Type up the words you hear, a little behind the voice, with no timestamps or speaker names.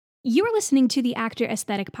You are listening to the Actor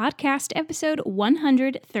Aesthetic Podcast, episode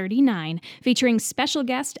 139, featuring special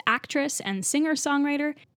guest, actress, and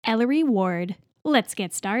singer-songwriter Ellery Ward. Let's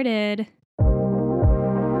get started.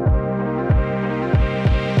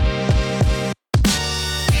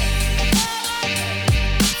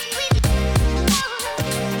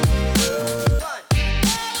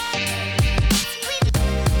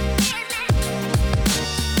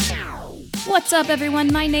 What's up,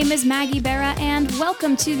 everyone? My name is Maggie Berra, and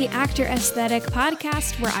welcome to the Actor Aesthetic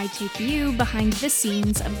Podcast, where I take you behind the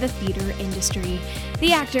scenes of the theater industry.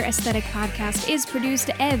 The Actor Aesthetic Podcast is produced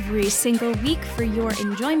every single week for your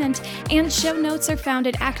enjoyment, and show notes are found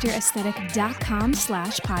at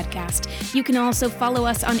actoraesthetic.com/podcast. You can also follow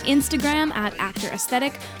us on Instagram at Actor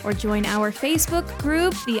Aesthetic or join our Facebook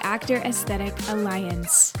group, the Actor Aesthetic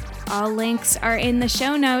Alliance. All links are in the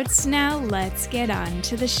show notes. Now let's get on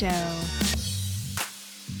to the show.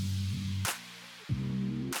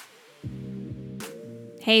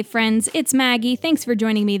 Hey friends, it's Maggie. Thanks for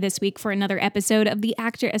joining me this week for another episode of the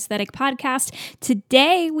Actor Aesthetic Podcast.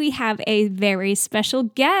 Today we have a very special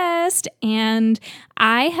guest, and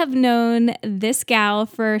I have known this gal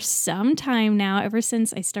for some time now, ever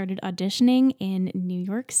since I started auditioning in New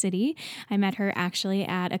York City. I met her actually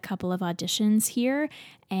at a couple of auditions here,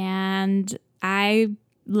 and I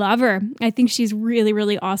love her. I think she's really,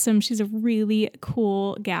 really awesome. She's a really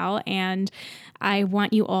cool gal, and I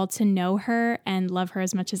want you all to know her and love her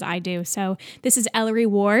as much as I do. So this is Ellery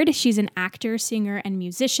Ward. She's an actor, singer, and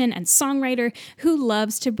musician and songwriter who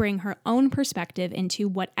loves to bring her own perspective into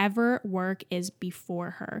whatever work is before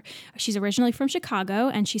her. She's originally from Chicago,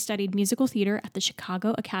 and she studied musical theater at the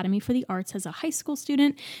Chicago Academy for the Arts as a high school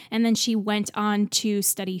student. And then she went on to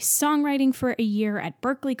study songwriting for a year at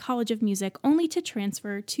Berklee College of Music, only to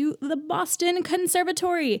transfer to the Boston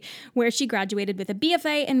Conservatory, where she graduated with a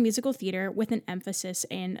BFA in musical theater with an emphasis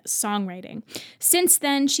in songwriting. Since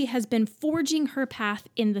then, she has been forging her path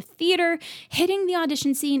in the theater, hitting the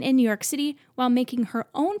audition scene in New York City while making her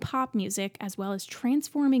own pop music, as well as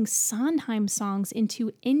transforming Sondheim songs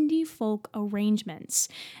into indie folk arrangements.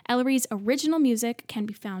 Ellery's original music can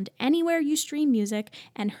be found anywhere you stream music,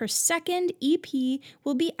 and her second EP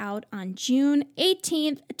will be out on June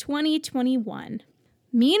 18th, 2021.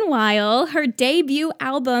 Meanwhile, her debut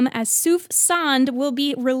album as Suf Sand will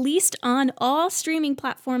be released on all streaming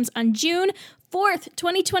platforms on June 4th,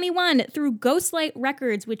 2021 through Ghostlight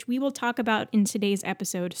Records, which we will talk about in today's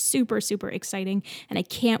episode. Super, super exciting, and I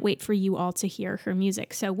can't wait for you all to hear her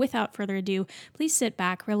music. So without further ado, please sit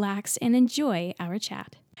back, relax, and enjoy our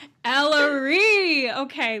chat. Ellery!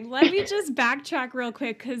 Okay, let me just backtrack real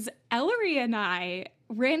quick, because Ellery and I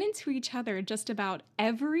ran into each other just about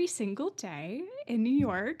every single day in New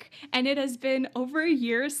York, and it has been over a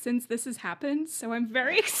year since this has happened, so I'm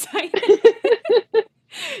very excited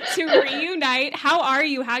to reunite. How are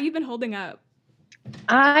you? How have you been holding up?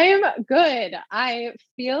 I'm good. I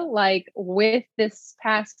feel like with this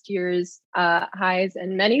past year's highs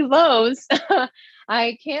and many lows,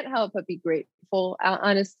 I can't help but be grateful,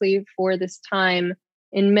 honestly, for this time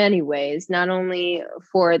in many ways, not only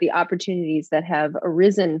for the opportunities that have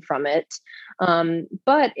arisen from it,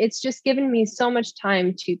 but it's just given me so much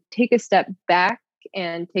time to take a step back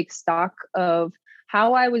and take stock of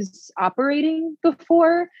how I was operating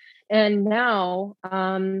before. And now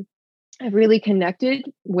I've really connected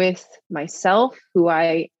with myself, who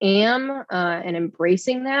I am, and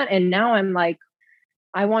embracing that. And now I'm like,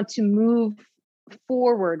 I want to move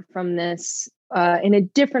forward from this in a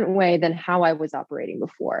different way than how I was operating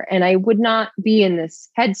before. And I would not be in this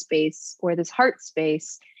headspace or this heart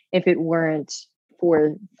space if it weren't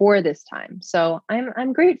for this time. So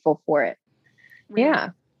I'm grateful for it. Real.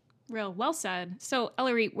 Yeah. Real well said. So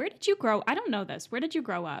Ellery, where did you grow? I don't know this. Where did you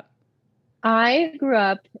grow up? I grew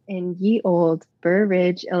up in ye old Burr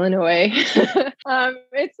Ridge, Illinois.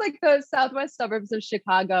 It's like the southwest suburbs of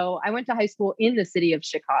Chicago. I went to high school in the city of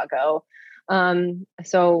Chicago.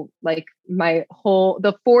 So like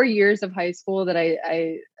the 4 years of high school that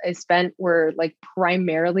I spent were like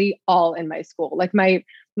primarily all in my school. Like my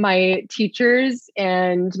teachers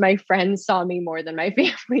and my friends saw me more than my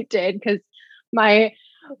family did, because my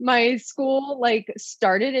school like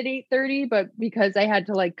started at 8:30, but because I had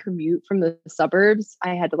to like commute from the suburbs,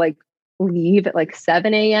 I had to like leave at like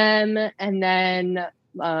 7 a.m. And then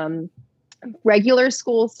regular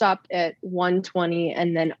school stopped at 1:20,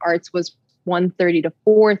 and then arts was 1:30 to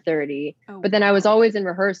 4:30. But then I was always in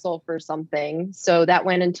rehearsal for something, so that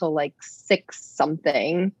went until like 6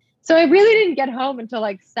 something. So I really didn't get home until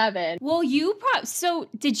like 7. Well, so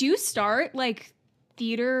did you start like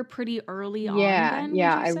theater pretty early on?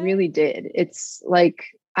 Yeah, I really did. It's like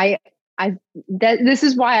I this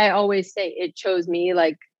is why I always say it chose me.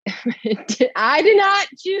 Like I did not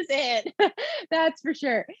choose it. That's for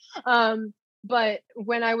sure. But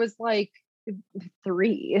when I was like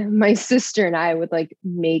 3, my sister and I would like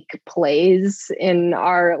make plays in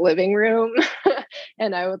our living room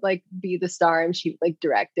and I would like be the star and she would like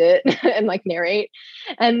direct it and like narrate.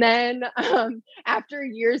 And then after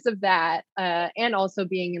years of that, and also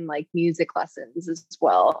being in like music lessons as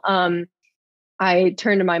well, I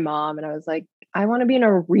turned to my mom and I was like, I want to be in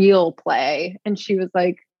a real play. And she was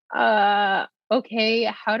like, okay,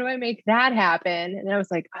 how do I make that happen? And I was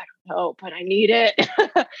like, I don't know, but I need it.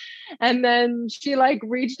 And then she like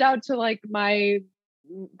reached out to like my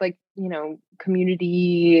like,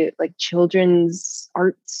 community, like children's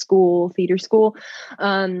art school, theater school.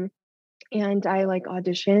 And I like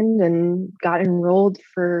auditioned and got enrolled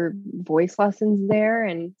for voice lessons there.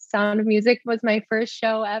 And Sound of Music was my first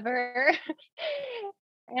show ever.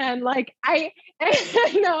 And like I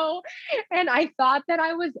know, and I thought that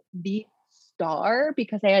I was the star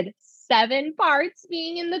because I had 7 parts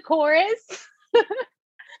being in the chorus.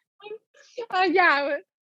 Yeah,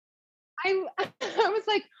 I was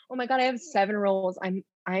like, oh my God, I have 7 roles.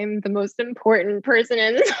 I'm the most important person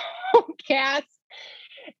in this whole cast.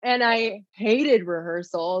 And I hated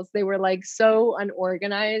rehearsals. They were like so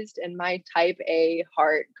unorganized, and my type A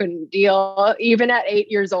heart couldn't deal even at 8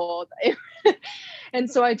 years old. And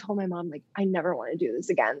so I told my mom, like, I never want to do this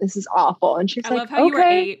again. This is awful. And she's I like, love how you were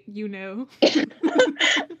 8, you know.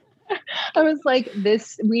 I was like,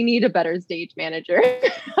 we need a better stage manager.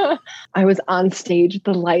 I was on stage,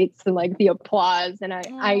 the lights and like the applause. And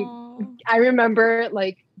I remember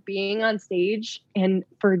like being on stage and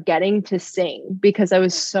forgetting to sing because I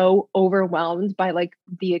was so overwhelmed by like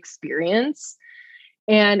the experience.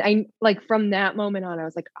 And I like from that moment on, I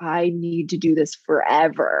was like, I need to do this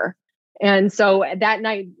forever. And so that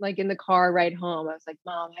night, like in the car ride home, I was like,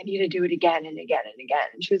 Mom, I need to do it again and again and again.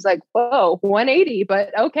 And she was like, whoa, 180,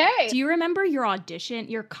 but okay. Do you remember your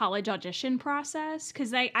college audition process?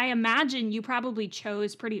 Because I imagine you probably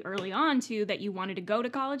chose pretty early on too that you wanted to go to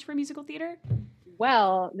college for musical theater.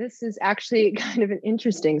 Well, this is actually kind of an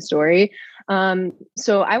interesting story.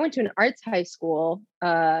 So I went to an arts high school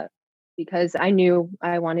because I knew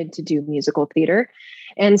I wanted to do musical theater.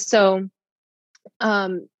 And so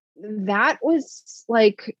that was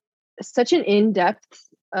like such an in-depth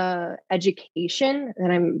education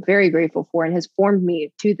that I'm very grateful for and has formed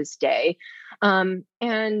me to this day. And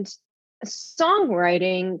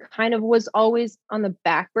songwriting kind of was always on the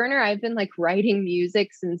back burner. I've been like writing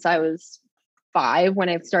music since I was 5 when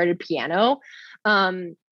I started piano.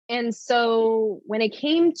 And so when it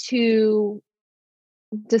came to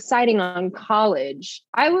deciding on college,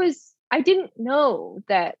 I didn't know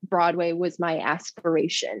that Broadway was my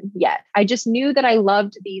aspiration yet. I just knew that I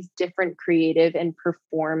loved these different creative and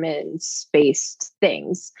performance-based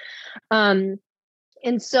things. And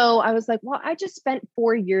so I was like, well, I just spent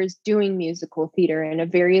 4 years doing musical theater in a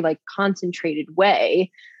very like concentrated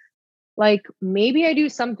way. Like maybe I do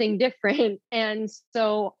something different. And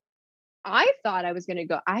so I thought I was going to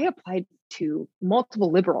go. I applied to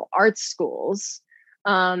multiple liberal arts schools.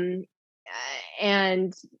 And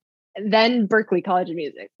then Berklee College of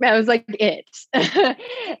Music. That was like it,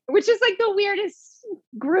 which is like the weirdest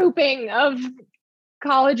grouping of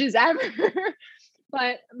colleges ever.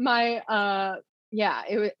 But my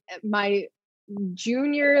my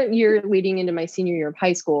junior year leading into my senior year of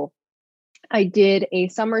high school, I did a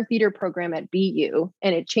summer theater program at BU,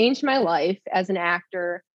 and it changed my life as an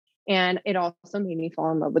actor. And it also made me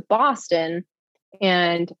fall in love with Boston.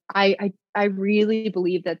 And I really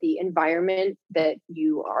believe that the environment that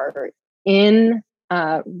you are in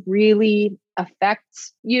really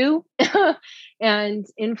affects you and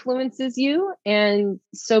influences you. And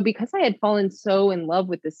so because I had fallen so in love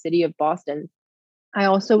with the city of Boston, I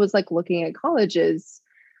also was like looking at colleges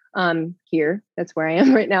here. That's where I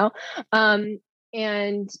am right now.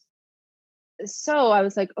 And so I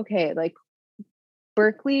was like, okay, like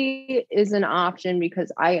Berklee is an option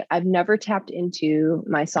because I've never tapped into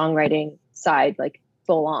my songwriting side like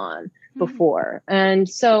full on before. And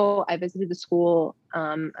so I visited the school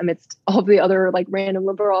amidst all the other like random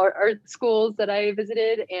liberal art schools that I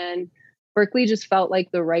visited, and Berklee just felt like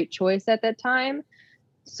the right choice at that time.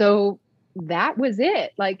 So that was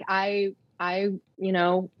it. Like I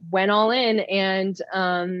went all in, and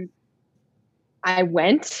I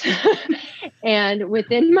went and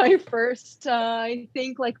within my first, I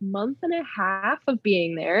think like month and a half of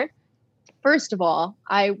being there, first of all,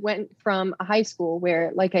 I went from a high school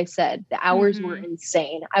where, like I said, the hours were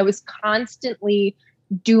insane. I was constantly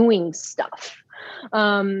doing stuff.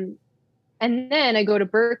 And then I go to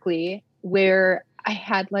Berklee where I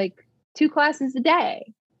had like 2 classes a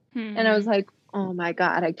day. And I was like, oh my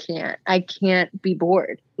God, I can't be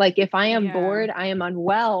bored. Like if I am bored, I am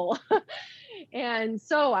unwell. And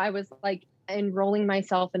so I was like enrolling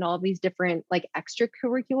myself in all these different like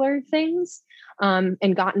extracurricular things,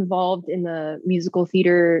 and got involved in the musical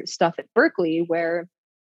theater stuff at Berklee, where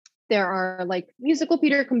there are like musical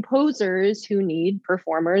theater composers who need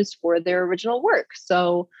performers for their original work.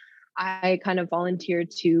 So I kind of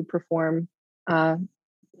volunteered to perform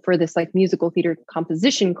for this like musical theater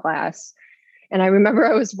composition class. And I remember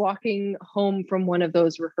I was walking home from one of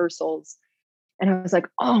those rehearsals and I was like,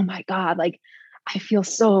 oh my God, like I feel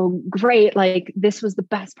so great. Like this was the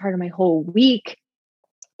best part of my whole week.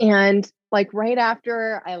 And like right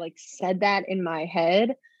after I like said that in my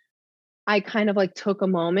head, I kind of like took a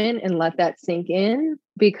moment and let that sink in,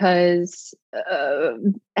 because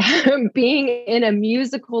being in a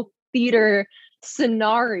musical theater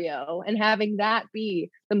scenario and having that be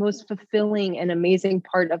the most fulfilling and amazing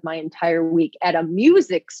part of my entire week at a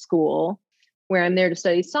music school where I'm there to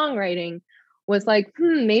study songwriting was like,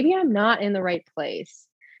 maybe I'm not in the right place.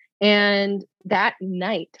 And that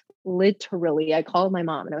night, literally, I called my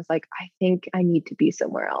mom and I was like, I think I need to be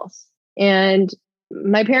somewhere else. And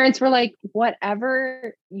my parents were like,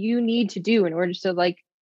 whatever you need to do in order to like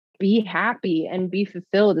be happy and be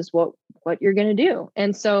fulfilled is what you're going to do.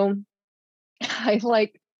 And so I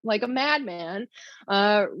like a madman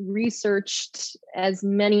researched as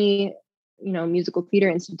many musical theater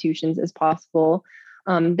institutions as possible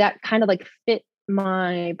that kind of like fit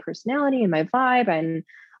my personality and my vibe.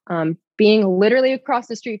 And being literally across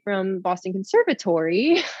the street from Boston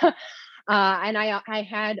Conservatory, and I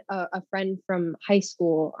had a friend from high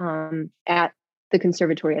school at the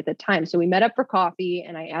conservatory at the time. So we met up for coffee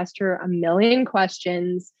and I asked her a million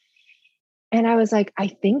questions. And I was like, I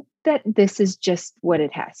think that this is just what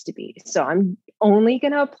it has to be. So I'm only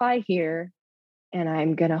going to apply here and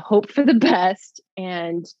I'm going to hope for the best.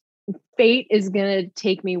 And fate is going to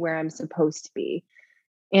take me where I'm supposed to be.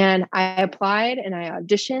 And I applied and I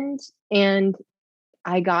auditioned and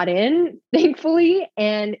I got in, thankfully,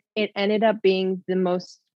 and it ended up being the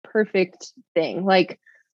most perfect thing. Like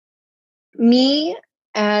me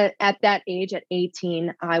at that age, at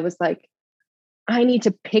 18, I was like, I need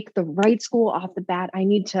to pick the right school off the bat. I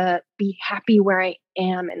need to be happy where I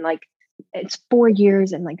am. And like, it's 4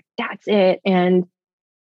 years and like, that's it. And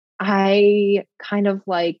I kind of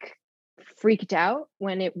like freaked out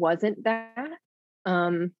when it wasn't that.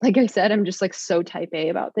 Like I said, I'm just like so type A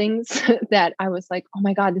about things that I was like, oh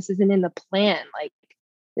my God, this isn't in the plan. Like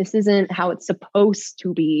this isn't how it's supposed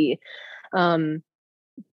to be.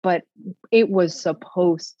 But it was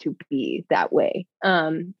supposed to be that way.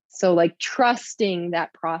 So like trusting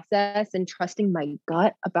that process and trusting my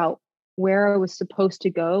gut about where I was supposed to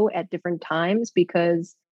go at different times,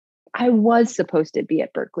 because I was supposed to be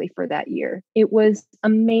at Berklee for that year. It was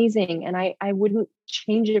amazing. And I wouldn't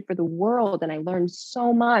change it for the world. And I learned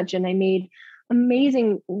so much and I made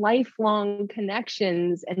amazing lifelong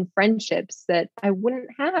connections and friendships that I wouldn't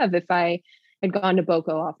have if I had gone to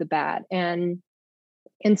BOCO off the bat. And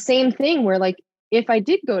same thing where like, if I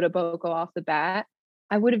did go to BOCO off the bat,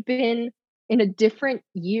 I would have been in a different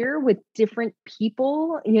year with different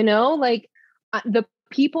people, like the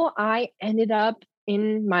people I ended up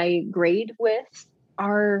in my grade with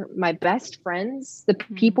are my best friends, the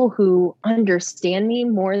people who understand me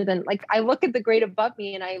more than like, I look at the grade above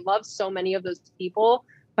me and I love so many of those people,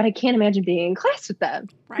 but I can't imagine being in class with them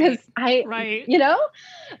because and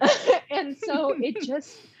so it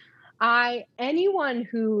just, anyone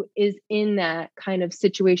who is in that kind of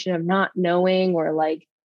situation of not knowing or like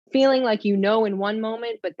feeling like in one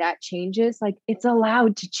moment, but that changes, like it's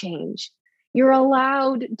allowed to change. You're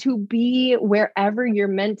allowed to be wherever you're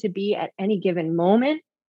meant to be at any given moment,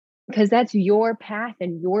 because that's your path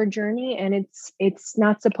and your journey. And it's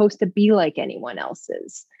not supposed to be like anyone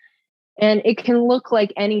else's. And it can look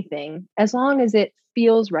like anything as long as it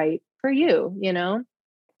feels right for you,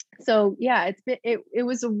 So yeah, it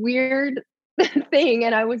was a weird thing.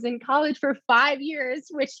 And I was in college for 5 years,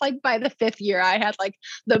 which like by the 5th year, I had like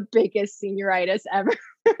the biggest senioritis ever.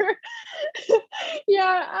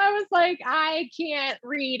 Yeah, I was like, I can't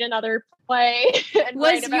read another play. And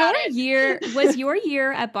was your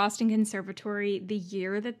year at Boston Conservatory the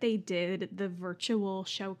year that they did the virtual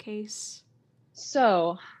showcase?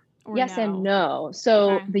 So yes and no.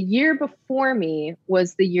 So the year before me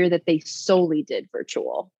was the year that they solely did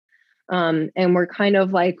virtual. And we're kind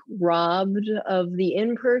of like robbed of the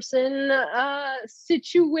in-person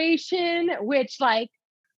situation, which like,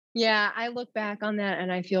 yeah, I look back on that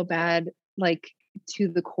and I feel bad, like to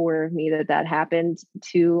the core of me that happened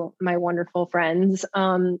to my wonderful friends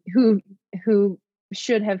who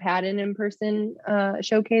should have had an in-person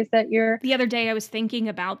showcase that year. The other day I was thinking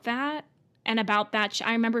about that and about that.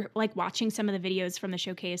 I remember like watching some of the videos from the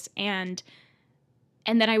showcase and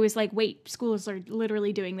then I was like, wait, schools are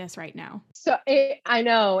literally doing this right now. So I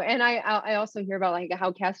know. And I also hear about like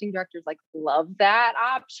how casting directors like love that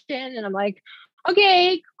option. And I'm like,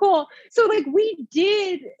 okay, cool. So like we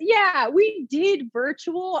did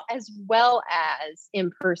virtual as well as in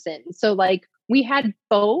person. So like we had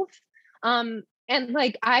both. And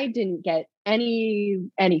like I didn't get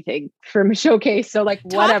anything from a showcase. So like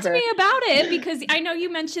whatever. Talk to me about it, because I know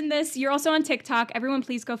you mentioned this. You're also on TikTok. Everyone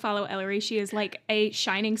please go follow Ellery. She is like a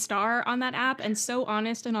shining star on that app and so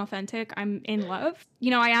honest and authentic. I'm in love. You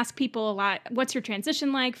know, I ask people a lot, what's your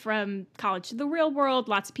transition like from college to the real world?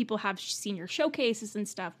 Lots of people have seen your showcases and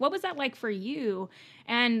stuff. What was that like for you?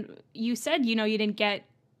 And you said, you know, you didn't get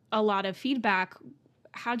a lot of feedback.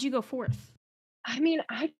 How'd you go forth? I mean,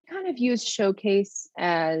 I kind of use showcase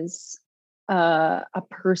as a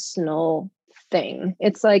personal thing.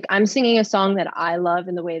 It's like I'm singing a song that I love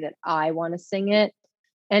in the way that I want to sing it.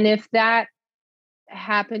 And if that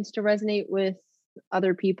happens to resonate with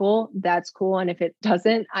other people, that's cool. And if it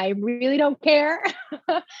doesn't, I really don't care.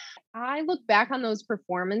 I look back on those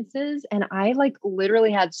performances and I like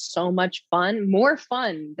literally had so much fun, more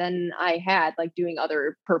fun than I had like doing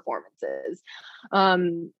other performances,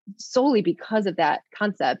 solely because of that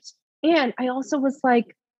concept. And I also was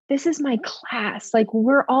like, this is my class. Like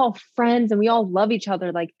we're all friends and we all love each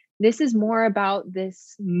other. Like this is more about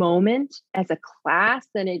this moment as a class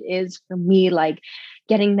than it is for me, like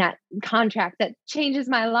getting that contract that changes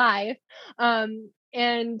my life.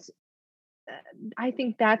 And I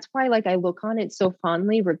think that's why like I look on it so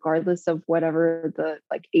fondly, regardless of whatever the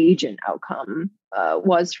like agent outcome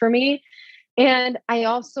was for me. And I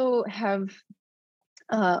also have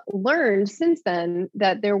learned since then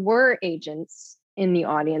that there were agents in the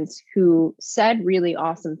audience who said really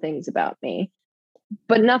awesome things about me,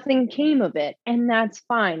 but nothing came of it. And that's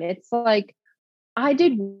fine. It's like I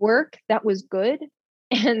did work that was good.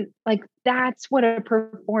 And like that's what a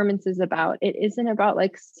performance is about. It isn't about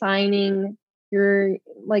like signing your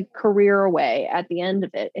like career away at the end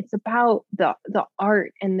of it. It's about the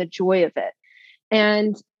art and the joy of it.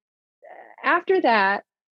 And after that,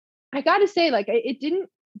 I got to say, like, it didn't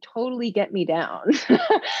totally get me down.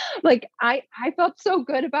 Like, I felt so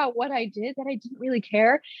good about what I did that I didn't really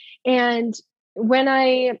care. And when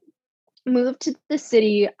I moved to the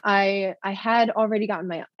city, I had already gotten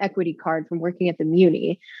my equity card from working at the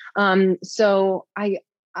Muni. So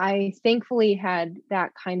I thankfully had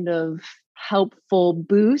that kind of helpful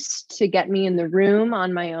boost to get me in the room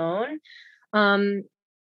on my own.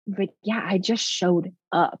 But yeah, I just showed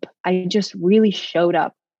up. I just really showed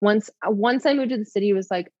up. Once I moved to the city, it was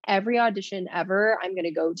like every audition ever I'm going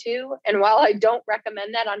to go to. And while I don't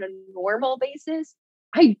recommend that on a normal basis,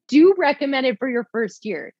 I do recommend it for your first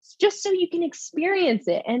year, just so you can experience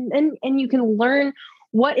it and you can learn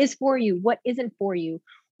what is for you, what isn't for you,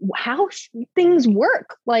 how things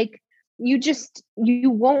work. Like you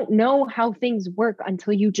won't know how things work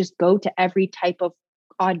until you just go to every type of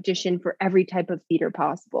audition for every type of theater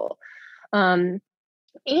possible.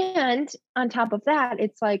 And on top of that,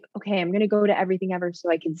 it's like, okay, I'm going to go to everything ever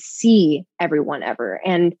so I can see everyone ever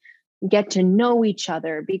and get to know each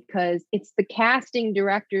other, because it's the casting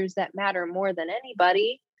directors that matter more than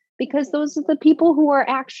anybody, because those are the people who are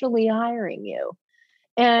actually hiring you.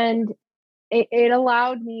 And it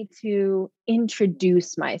allowed me to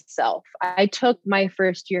introduce myself. I took my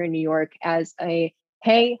first year in New York as a,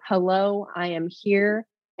 hey, hello, I am here,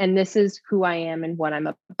 and this is who I am and what I'm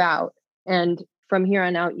about. And from here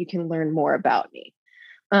on out, you can learn more about me.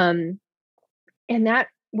 And that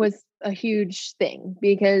was a huge thing,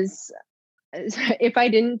 because if I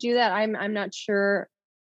didn't do that, I'm not sure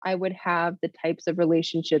I would have the types of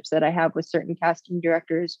relationships that I have with certain casting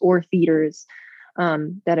directors or theaters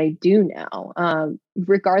that I do now,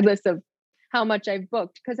 regardless of how much I've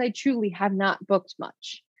booked, because I truly have not booked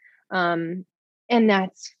much. And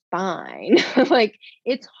that's fine. Like,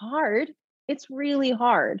 it's hard. It's really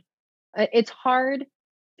hard. It's hard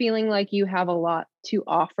feeling like you have a lot to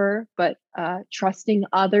offer, but trusting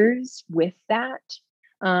others with that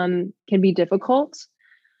can be difficult,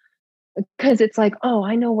 because it's like, oh,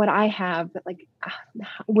 I know what I have, but like,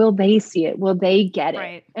 will they see it? Will they get it?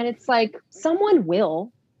 Right. And it's like, someone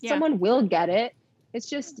will get it. It's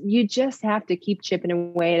just, you just have to keep chipping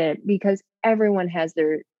away at it, because everyone has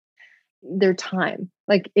their time.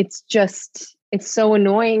 Like, it's so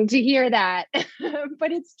annoying to hear that,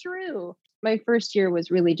 but it's true. My first year was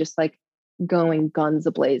really just like going guns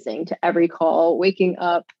a-blazing to every call, waking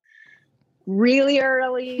up really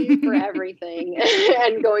early for everything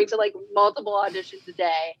and going to like multiple auditions a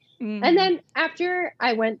day. And then after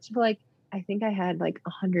I went to like, I think I had like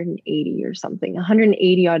 180 or something,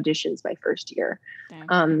 180 auditions my first year.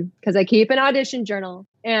 Because I keep an audition journal.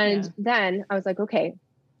 And then I was like, okay,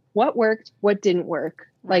 what worked? What didn't work?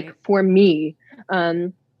 Right. Like for me.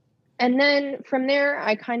 And then from there,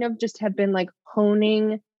 I kind of just have been like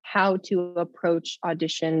honing how to approach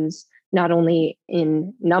auditions, not only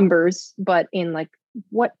in numbers, but in like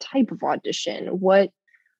what type of audition, what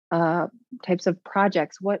types of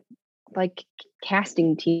projects, what like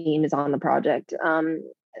casting team is on the project,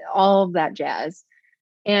 all of that jazz,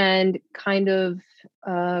 and kind of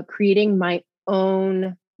creating my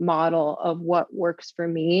own model of what works for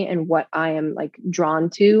me and what I am like drawn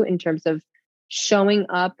to in terms of showing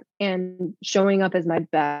up as my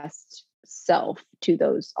best self to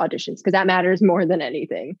those auditions, because that matters more than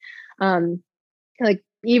anything. Like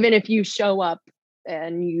even if you show up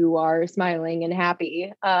and you are smiling and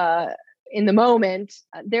happy in the moment,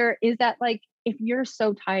 there is that like, if you're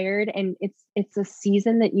so tired and it's a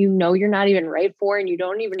season that you know you're not even right for and you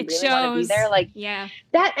don't even really want to be there, like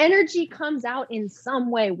that energy comes out in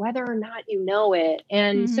some way, whether or not you know it.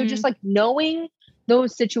 And so just like knowing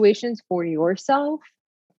those situations for yourself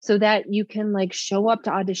so that you can like show up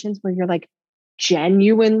to auditions where you're like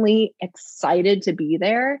genuinely excited to be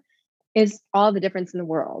there is all the difference in the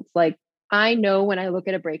world. Like I know when I look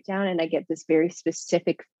at a breakdown and I get this very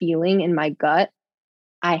specific feeling in my gut,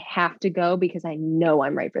 I have to go because I know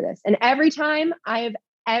I'm right for this. And every time I have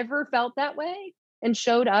ever felt that way and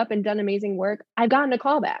showed up and done amazing work, I've gotten a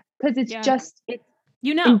call back because it's it's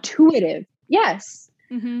intuitive. Yes.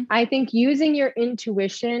 I think using your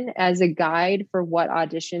intuition as a guide for what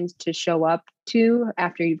auditions to show up to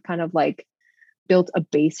after you've kind of like built a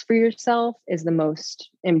base for yourself is the most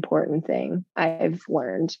important thing I've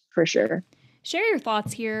learned, for sure. Share your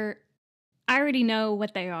thoughts here. I already know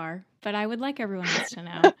what they are, but I would like everyone else to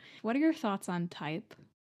know. What are your thoughts on type?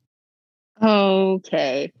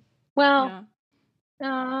 Okay. Well,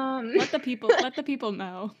 let the people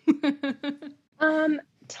know.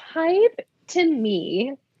 Type to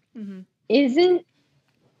me it's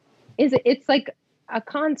like a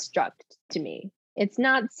construct to me. It's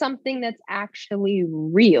not something that's actually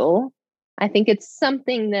real. I think it's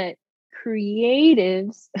something that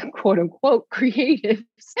creatives, quote unquote creatives,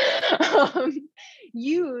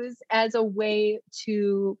 use as a way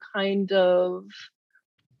to kind of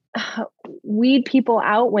weed people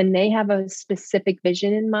out when they have a specific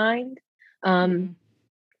vision in mind.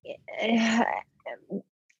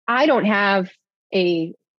 I don't have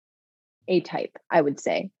a type, I would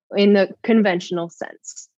say, in the conventional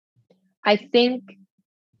sense. I think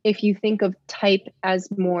if you think of type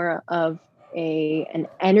as more of an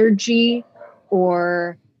energy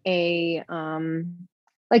or a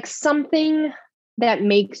like something that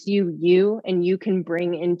makes you you and you can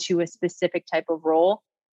bring into a specific type of role,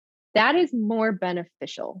 that is more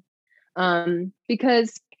beneficial.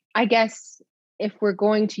 Because I guess if we're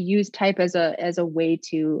going to use type as a way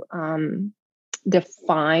to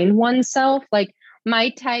define oneself, like my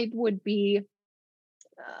type would be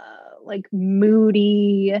like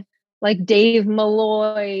moody, like Dave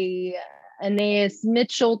Malloy, Anais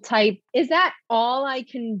Mitchell type. Is that all I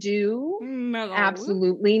can do? No.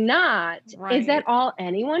 Absolutely not. Right. Is that all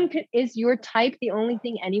anyone can? Is your type the only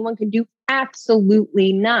thing anyone can do?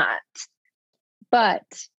 Absolutely not. But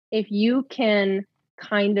if you can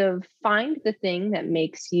kind of find the thing that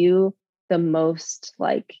makes you the most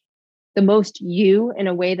you in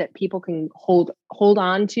a way that people can hold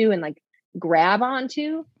on to and like grab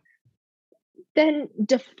onto, then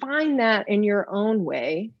define that in your own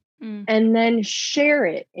way and then share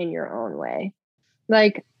it in your own way.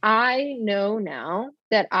 Like I know now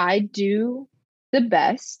that I do the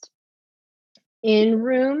best in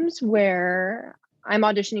rooms where I'm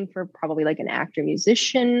auditioning for probably like an actor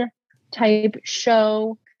musician type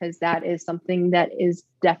show, because that is something that is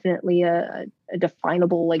definitely a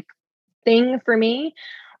definable like thing for me,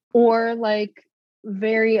 or like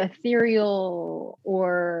very ethereal,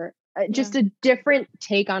 or just a different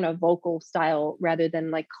take on a vocal style rather than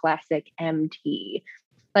like classic MT.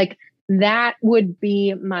 Like that would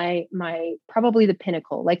be my probably the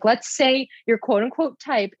pinnacle. Like let's say your quote unquote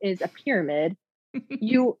type is a pyramid.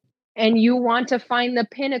 you want to find the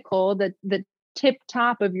pinnacle, the tip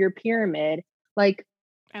top of your pyramid. Like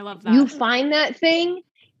I love that. You find that thing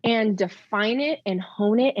and define it and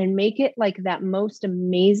hone it and make it like that most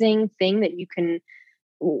amazing thing that you can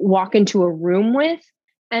walk into a room with,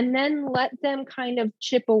 and then let them kind of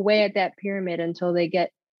chip away at that pyramid until they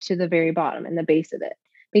get to the very bottom and the base of it,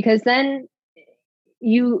 because then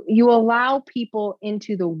you allow people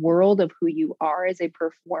into the world of who you are as a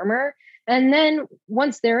performer. And then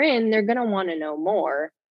once they're in, they're going to want to know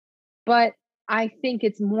more. But I think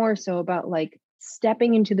it's more so about like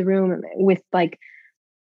stepping into the room with like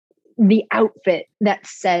the outfit that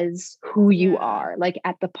says who you are, like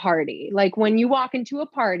at the party. Like when you walk into a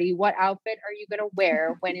party, what outfit are you going to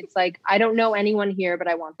wear when it's like, I don't know anyone here, but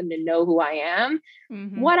I want them to know who I am?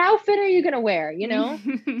 What outfit are you going to wear? You know?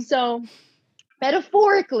 So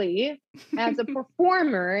metaphorically, as a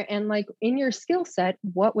performer and like in your skill set,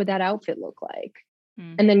 what would that outfit look like?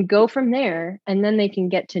 And then go from there, and then they can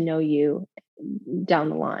get to know you down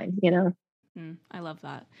the line, you know? I love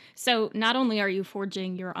that. So not only are you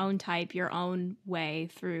forging your own type, your own way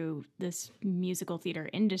through this musical theater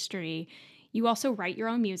industry, you also write your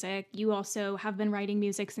own music. You also have been writing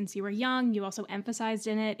music since you were young. You also emphasized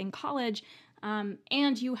in it in college.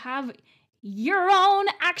 And you have your own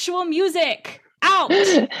actual music out.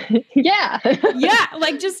 Yeah. Yeah.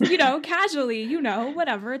 Like just, casually,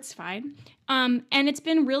 whatever, it's fine. And it's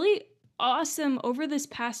been really awesome over this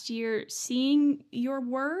past year seeing your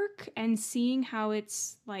work and seeing how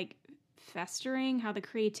it's like festering, how the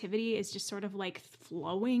creativity is just sort of like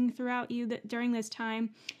flowing throughout you during this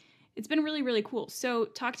time. It's been really, really cool. So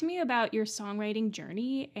talk to me about your songwriting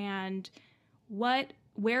journey and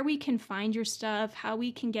where we can find your stuff, how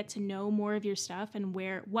we can get to know more of your stuff, and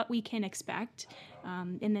what we can expect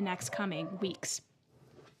in the next coming weeks.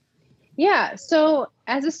 Yeah. So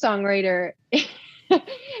as a songwriter,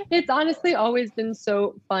 it's honestly always been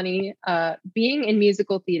so funny being in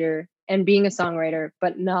musical theater and being a songwriter,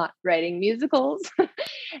 but not writing musicals.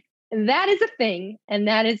 That is a thing, and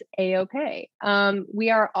that is a-okay. We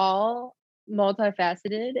are all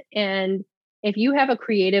multifaceted, and if you have a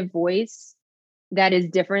creative voice that is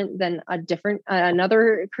different than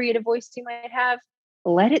another creative voice you might have,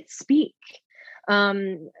 let it speak.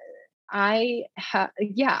 When I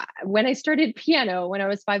started piano when I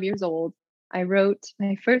was 5 years old, I wrote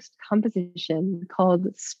my first composition called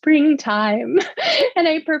Springtime, and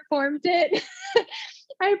I performed it.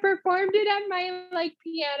 I performed it at my like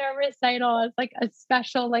piano recital as like a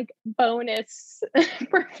special like bonus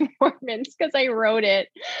performance because I wrote it.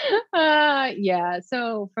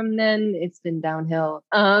 So from then it's been downhill.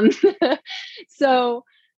 So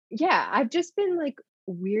yeah, I've just been like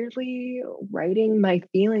weirdly writing my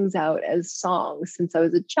feelings out as songs since I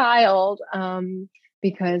was a child.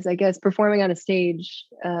 Because I guess performing on a stage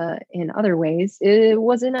in other ways, it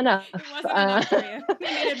wasn't enough. It wasn't enough for you. You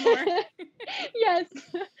needed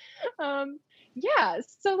more.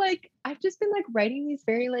 Yes. So like I've just been like writing these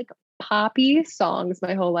very like poppy songs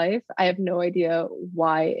my whole life. I have no idea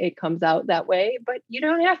why it comes out that way, but you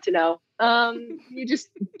don't have to know. You just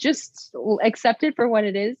accept it for what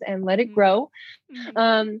it is and let it grow.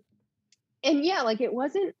 And yeah, like it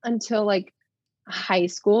wasn't until like high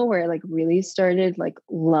school where I like really started like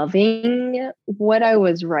loving what I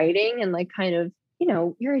was writing and like kind of,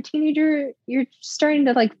 you're a teenager, you're starting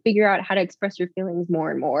to like figure out how to express your feelings more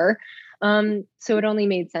and more. So it only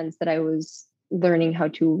made sense that I was learning how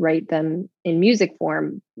to write them in music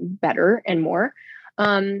form better and more.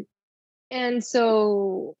 And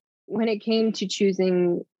so when it came to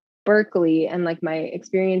choosing Berklee and like my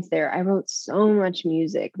experience there, I wrote so much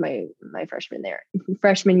music my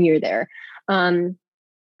freshman year there. And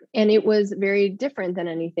it was very different than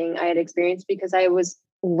anything I had experienced because I was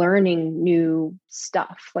learning new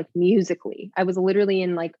stuff like musically. I was literally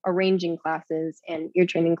in like arranging classes and ear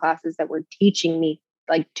training classes that were teaching me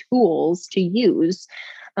like tools to use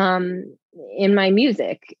in my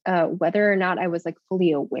music. Whether or not I was like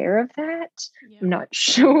fully aware of that, I'm not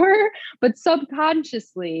sure, but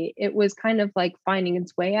subconsciously it was kind of like finding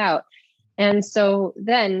its way out. And so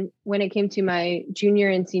then when it came to my junior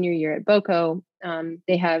and senior year at BOCO,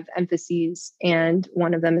 they have emphases and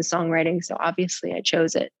one of them is songwriting. So obviously I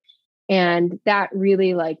chose it. And that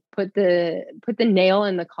really like put the nail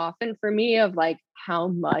in the coffin for me of like how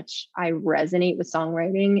much I resonate with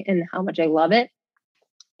songwriting and how much I love it.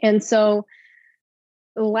 And so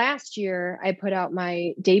last year I put out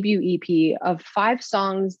my debut EP of 5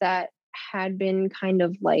 songs that had been kind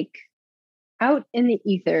of like out in the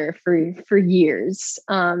ether for years.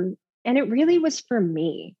 And it really was for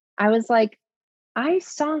me. I was like, I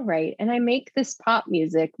songwrite and I make this pop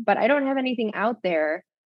music, but I don't have anything out there.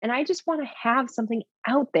 And I just want to have something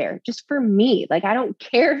out there just for me. Like, I don't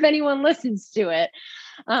care if anyone listens to it.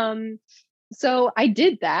 So I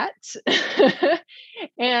did that.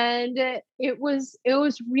 And it was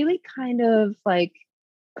really kind of like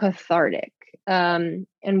cathartic and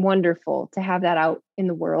wonderful to have that out in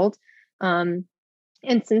the world.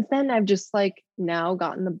 And since then, I've just like now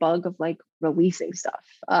gotten the bug of like releasing stuff.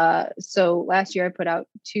 So last year I put out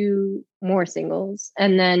 2 more singles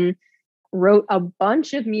and then wrote a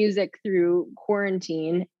bunch of music through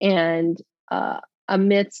quarantine. And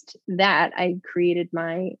amidst that, I created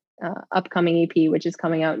my upcoming EP, which is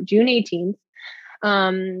coming out June 18th.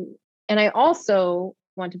 And I also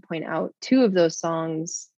want to point out 2 of those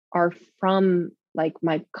songs are from like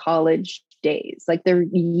my college days. Like they're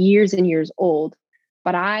years and years old,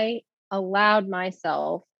 but I allowed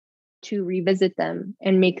myself to revisit them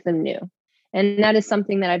and make them new. And that is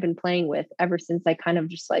something that I've been playing with ever since I kind of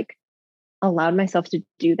just like allowed myself to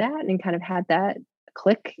do that and kind of had that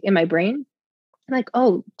click in my brain. Like,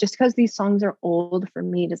 oh, just because these songs are old for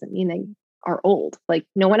me doesn't mean they are old. Like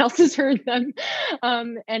no one else has heard them.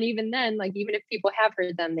 And even then, like even if people have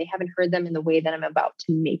heard them, they haven't heard them in the way that I'm about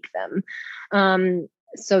to make them.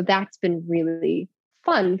 So that's been really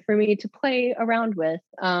fun for me to play around with.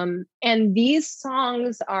 And these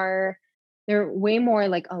songs they're way more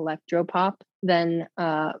like electro pop than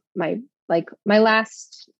my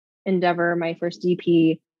last endeavor. My first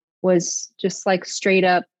EP was just like straight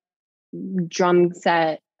up drum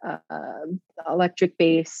set, electric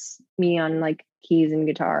bass, me on like keys and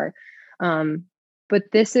guitar. But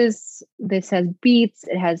this has beats,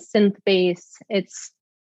 it has synth bass. It's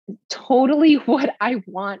totally what I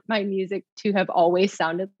want my music to have always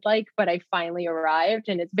sounded like, but I finally arrived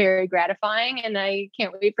and it's very gratifying and I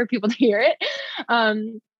can't wait for people to hear it.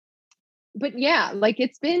 But yeah, like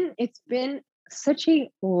it's been such a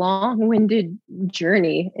long-winded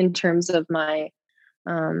journey in terms of my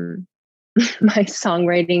my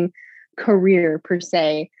songwriting career per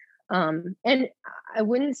se. And I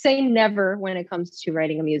wouldn't say never when it comes to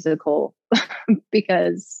writing a musical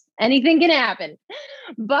because anything can happen.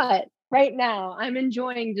 But right now, I'm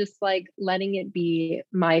enjoying just like letting it be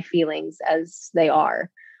my feelings as they are.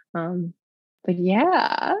 But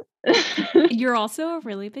yeah. You're also a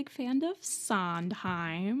really big fan of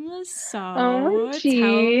Sondheim. So Oh, tell me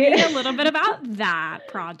gee. a little bit about that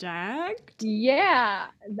project. Yeah.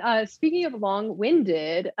 Speaking of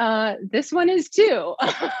long-winded, this one is too.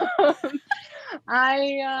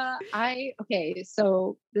 Okay.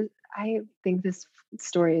 So I think this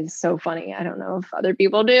story is so funny. I don't know if other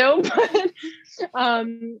people do, but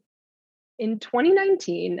in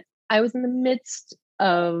 2019, I was in the midst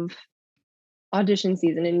of audition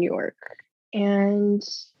season in New York, and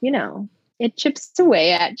it chips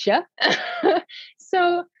away at you.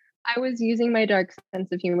 So I was using my dark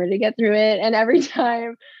sense of humor to get through it, and every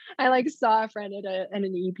time I like saw a friend at an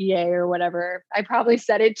EPA or whatever, I probably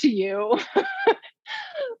said it to you.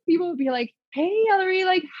 People would be like, "Hey, Ellery,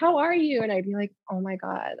 like, how are you?" And I'd be like, "Oh my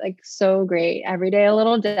god, like, so great! Every day a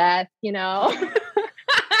little death, you know."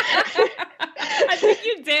 I think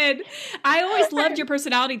you did. I always loved your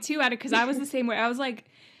personality too, because I was the same way. I was like,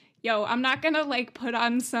 yo, I'm not gonna like put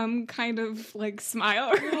on some kind of like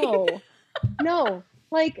smile. No.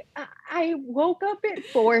 Like I woke up at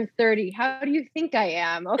 4:30. How do you think I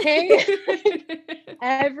am? Okay.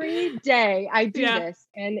 Every day I do this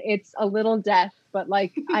and it's a little death, but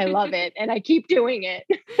like I love it and I keep doing it.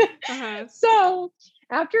 So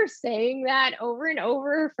after saying that over and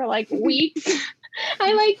over for like weeks,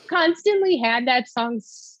 I like constantly had that song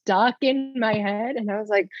stuck in my head. And I was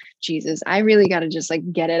like, Jesus, I really got to just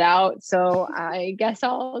like get it out. So I guess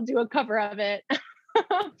I'll do a cover of it.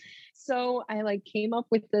 So I like came up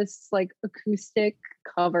with this like acoustic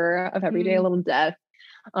cover of Everyday a Little Death.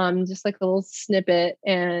 Just like a little snippet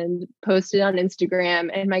and posted on Instagram.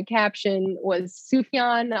 And my caption was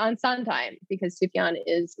Sufjan on Sondheim because Sufjan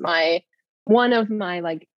is one of my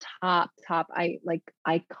like top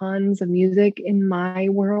icons of music in my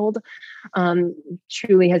world.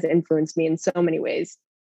 Truly has influenced me in so many ways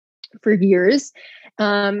for years.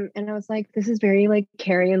 And I was like, this is very like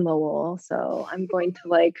Carrie and Lowell. So I'm going to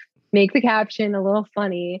like make the caption a little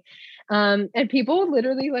funny. And people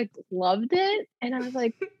literally like loved it. And I was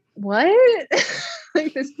like, what?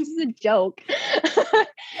 Like, this is a joke.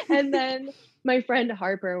 And then my friend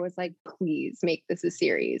Harper was like, please make this a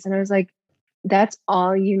series. And I was like, that's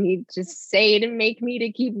all you need to say to make me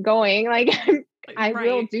to keep going. Like, I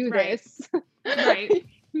will do this. Right.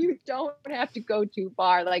 You don't have to go too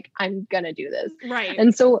far. Like, I'm gonna do this. Right.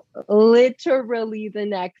 And so literally the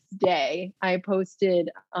next day I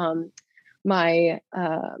posted my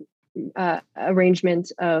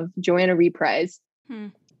arrangement of Joanna Reprise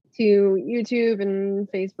to YouTube and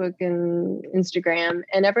Facebook and Instagram,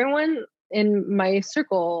 and everyone in my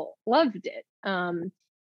circle loved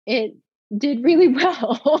it. did really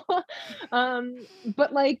well.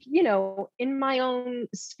 But like, in my own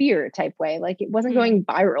sphere type way, like it wasn't going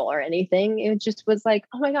viral or anything. It just was like,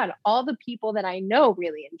 oh my God, all the people that I know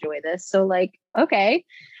really enjoy this. So like, okay.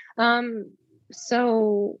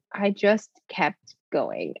 So I just kept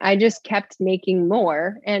going. I just kept making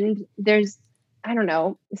more. And there's, I don't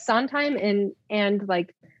know, Sondheim and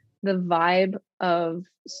like the vibe of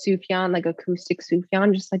Sufjan, like acoustic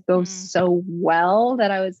Sufjan, just like goes so well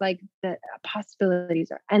that I was like, the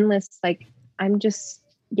possibilities are endless. Like I'm just,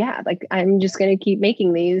 yeah, like I'm just gonna keep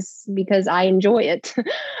making these because I enjoy it.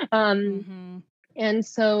 And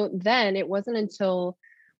so then it wasn't until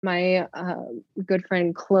my good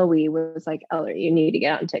friend Chloe was like, Eller, you need to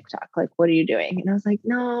get on TikTok. Like, what are you doing? And I was like,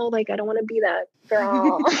 no, like, I don't want to be that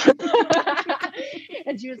girl.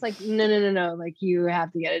 And she was like, no. Like, you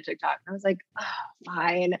have to get a TikTok. And I was like, oh,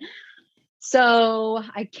 fine. So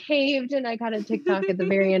I caved and I got a TikTok at the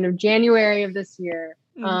very end of January of this year.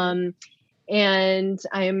 And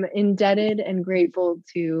I'm indebted and grateful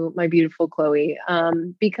to my beautiful Chloe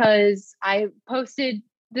because I posted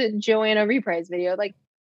the Joanna Reprise video. Like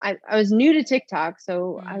I was new to TikTok,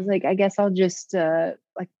 so I was like, I guess I'll just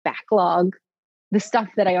like backlog the stuff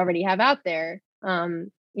that I already have out there, to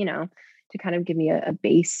kind of give me a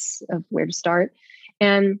base of where to start.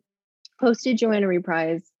 And posted Joanna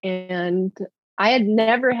Reprise, and I had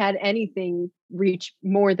never had anything reach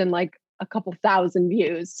more than like a couple thousand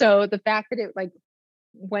views. So the fact that it like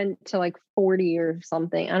went to like 40 or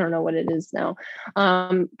something, I don't know what it is now.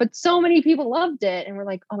 But so many people loved it and were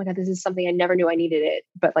like, oh my God, this is something I never knew I needed it,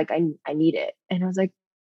 but like I need it. And I was like,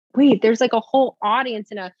 wait, there's like a whole audience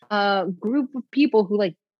and a group of people who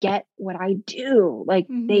like get what I do. Like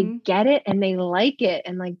they get it and they like it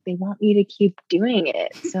and like they want me to keep doing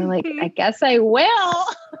it. So like I guess I will.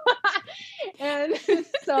 And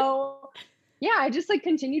so yeah, I just like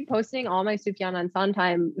continued posting all my Sufjan on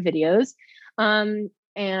Sondheim videos.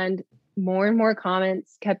 And more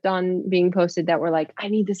comments kept on being posted that were like, I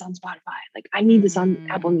need this on Spotify. Like I need this on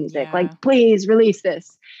Apple Music. Yeah. Like, please release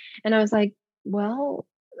this. And I was like, well,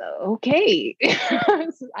 okay,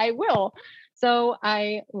 I will. So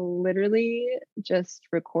I literally just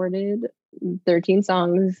recorded 13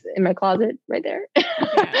 songs in my closet right there.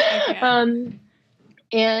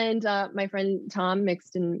 And my friend Tom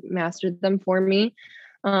mixed and mastered them for me.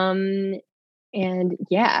 And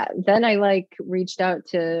yeah, then I like reached out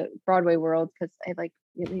to Broadway World because I like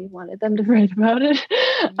really wanted them to write about it.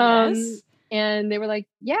 Yes. And they were like,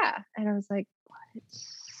 yeah. And I was like, what?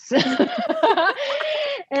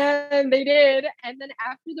 And they did. And then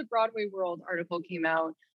after the Broadway World article came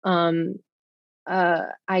out,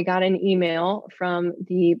 I got an email from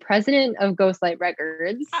the president of Ghostlight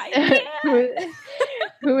Records,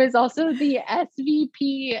 who is also the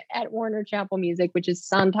SVP at Warner Chappell Music, which is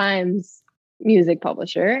Sondheim's music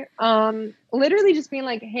publisher. Literally just being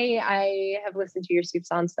like, hey, I have listened to your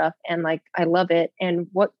Sufjan stuff and like I love it. And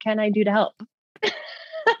what can I do to help? I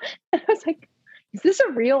was like, is this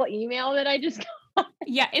a real email that I just got?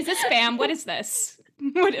 Yeah, is this spam? What is this?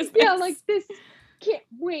 What is this? Yeah, like this can't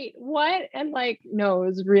wait, what? And like, no, it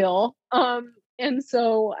was real. And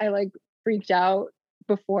so I like freaked out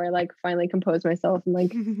before I like finally composed myself and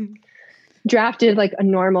like drafted like a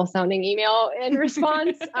normal sounding email in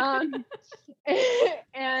response.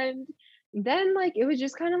 And then like it was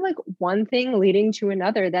just kind of like one thing leading to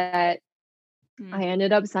another that I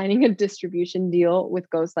ended up signing a distribution deal with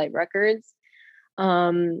Ghostlight Records.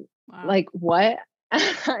 Like what?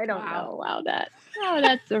 I don't know. Wow,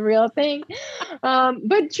 that's a real thing.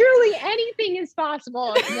 But truly anything is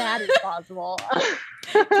possible. That is possible.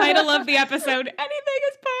 Title of the episode, anything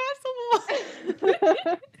is possible.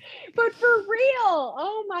 But for real,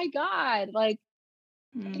 oh my God. Like,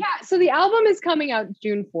 yeah, so the album is coming out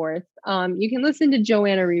June 4th. You can listen to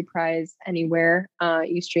Joanna Reprise anywhere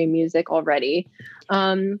you stream music already.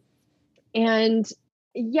 And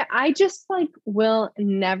yeah, I just like will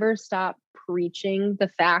never stop preaching the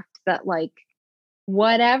fact that like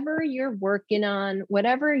whatever you're working on,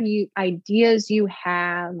 whatever ideas you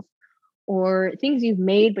have or things you've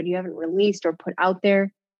made but you haven't released or put out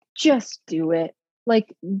there, just do it.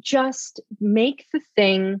 Like just make the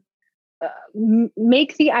thing,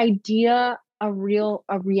 make the idea a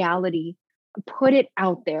reality, put it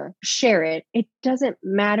out there, share it. It doesn't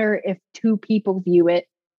matter if 2 people view it.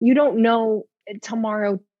 You don't know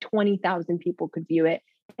tomorrow 20,000 people could view it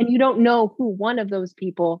and you don't know who one of those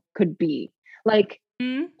people could be. Like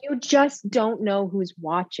you just don't know who's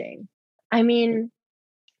watching. I mean,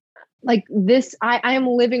 like this, I am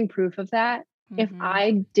living proof of that. If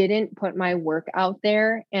I didn't put my work out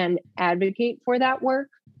there and advocate for that work,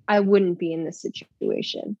 I wouldn't be in this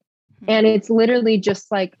situation. And it's literally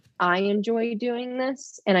just like, I enjoy doing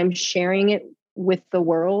this and I'm sharing it with the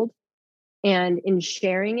world. And in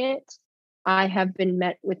sharing it, I have been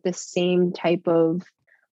met with the same type of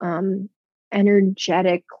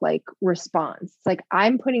energetic like response. Like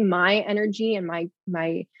I'm putting my energy and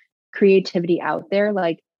my creativity out there.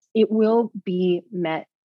 Like it will be met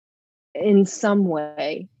in some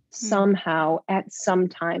way, somehow, at some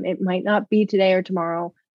time. It might not be today or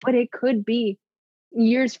tomorrow, but it could be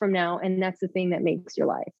years from now. And that's the thing that makes your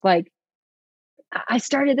life. Like I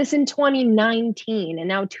started this in 2019 and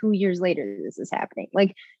now 2 years later, this is happening.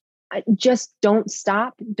 Like just don't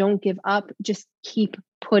stop. Don't give up. Just keep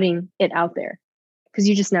putting it out there because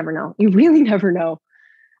you just never know. You really never know.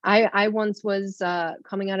 I once was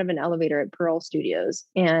coming out of an elevator at Pearl Studios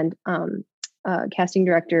and casting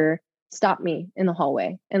director stopped me in the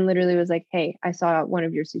hallway and literally was like, "Hey, I saw one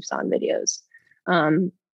of your Susan videos."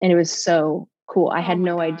 And it was so cool. I had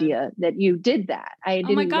no idea that you did that. I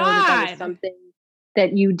didn't know that was something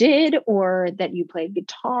that you did or that you played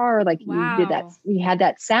guitar, like you did that, you had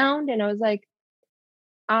that sound. And I was like,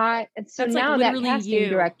 so that's now like that casting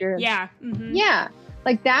director. Yeah. Mm-hmm. Yeah.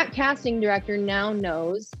 Like that casting director now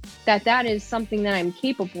knows that is something that I'm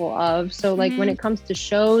capable of. So like when it comes to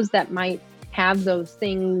shows that might have those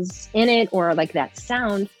things in it or like that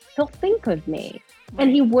sound, he'll think of me. Right.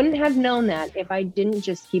 And he wouldn't have known that if I didn't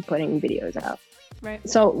just keep putting videos out. Right.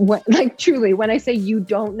 So like truly, when I say you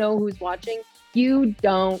don't know who's watching, you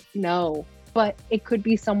don't know, but it could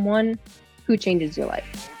be someone who changes your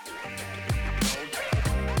life.